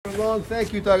long.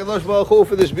 Thank you, Hakadosh Baruch Hu,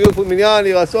 for this beautiful minyan.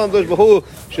 Yiratzon Hakadosh Baruch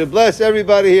Hu should bless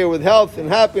everybody here with health and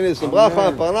happiness and bracha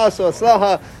and parnasa,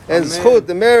 aslaha, and zchut,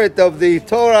 the merit of the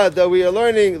Torah that we are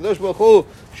learning. Hakadosh Baruch Hu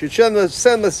should send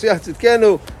Mashiach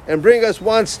Tzidkenu and bring us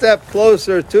one step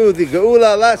closer to the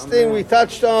Geula. Last thing we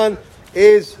touched on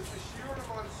is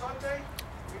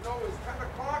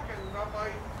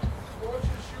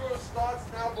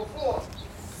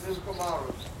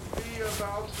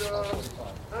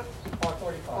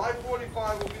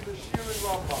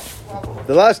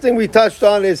the last thing we touched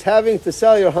on is having to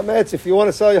sell your hametz. If you want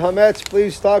to sell your hametz,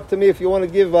 please talk to me. If you want to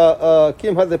give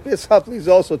kimha de pischa, please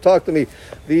also talk to me.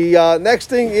 The next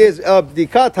thing is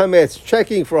bdikat hametz,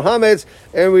 checking for hametz,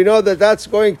 and we know that that's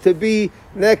going to be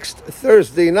next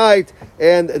Thursday night.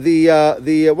 And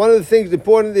the one of the things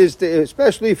important is to,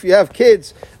 especially if you have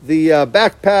kids, the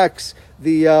backpacks.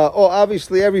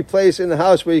 Obviously every place in the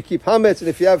house where you keep hametz, and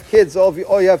if you have kids, all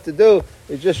you have to do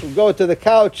is just go to the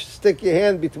couch, stick your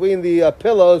hand between the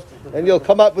pillows, and you'll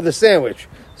come up with a sandwich.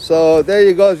 So there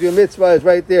you go, your mitzvah is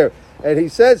right there. And he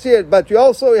says here, but you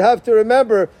also have to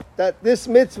remember that this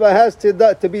mitzvah has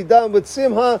to be done with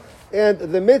simha, and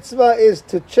the mitzvah is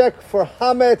to check for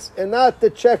hametz and not to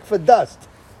check for dust.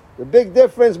 The big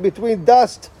difference between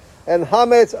dust and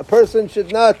hametz, a person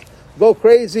should not go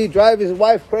crazy, drive his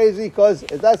wife crazy, because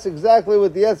that's exactly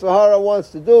what the Yetzer Hara wants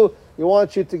to do. He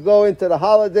wants you to go into the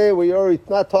holiday where you're already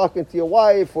not talking to your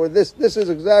wife, or this is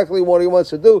exactly what he wants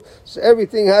to do. So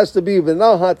everything has to be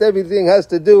v'nahat, everything has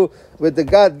to do with the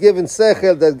God-given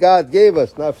sechel that God gave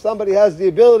us. Now, if somebody has the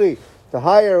ability to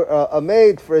hire a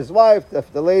maid for his wife,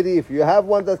 if you have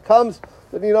one that comes,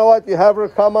 then you know what? You have her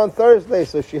come on Thursday,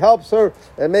 so she helps her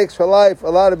and makes her life a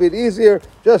lot bit easier,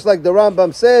 just like the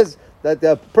Rambam says, that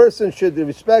the person should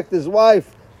respect his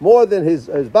wife more than his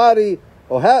body,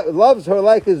 or loves her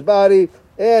like his body,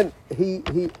 and he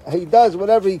does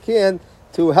whatever he can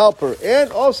to help her.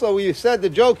 And also, we said the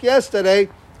joke yesterday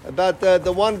about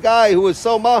the one guy who was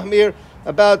so mahmir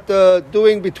about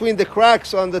doing between the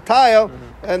cracks on the tile,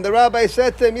 and the rabbi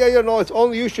said to him, it's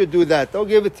only you should do that. Don't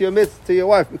give it to your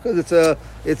wife, because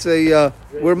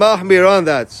we're mahmir on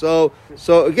that. So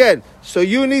again,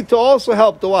 you need to also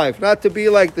help the wife, not to be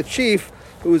like the chief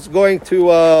who's going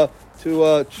to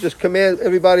just command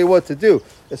everybody what to do.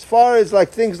 As far as like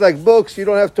things like books, you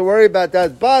don't have to worry about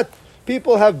that. But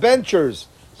people have benchers,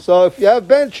 so if you have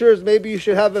benchers, maybe you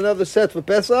should have another set for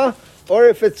Pesach. Or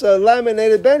if it's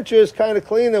laminated benches, kind of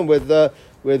clean them with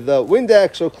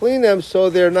Windex, or clean them so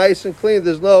they're nice and clean.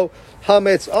 There's no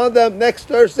hametz on them. Next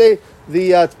Thursday,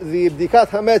 the bdikat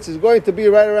hametz is going to be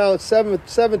right around 7:20,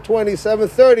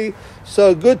 7:30.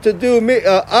 So good to do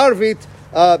arvit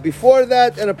before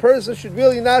that, and a person should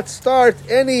really not start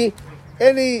any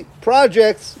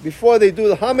projects before they do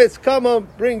the hametz. Come on,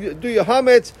 do your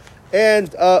hametz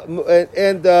and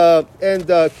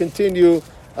continue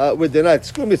with the night.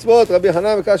 Skul mitzvot, Rabbi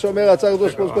Hanan Mekash אומר, רצה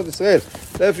הקדוש ברוך הוא ישראל.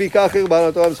 לפיכך הרבה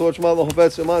התורה מסורות שמע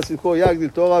וחפץ למען צדקו יגדיל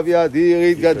תורה ויאדיר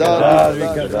יתגדל.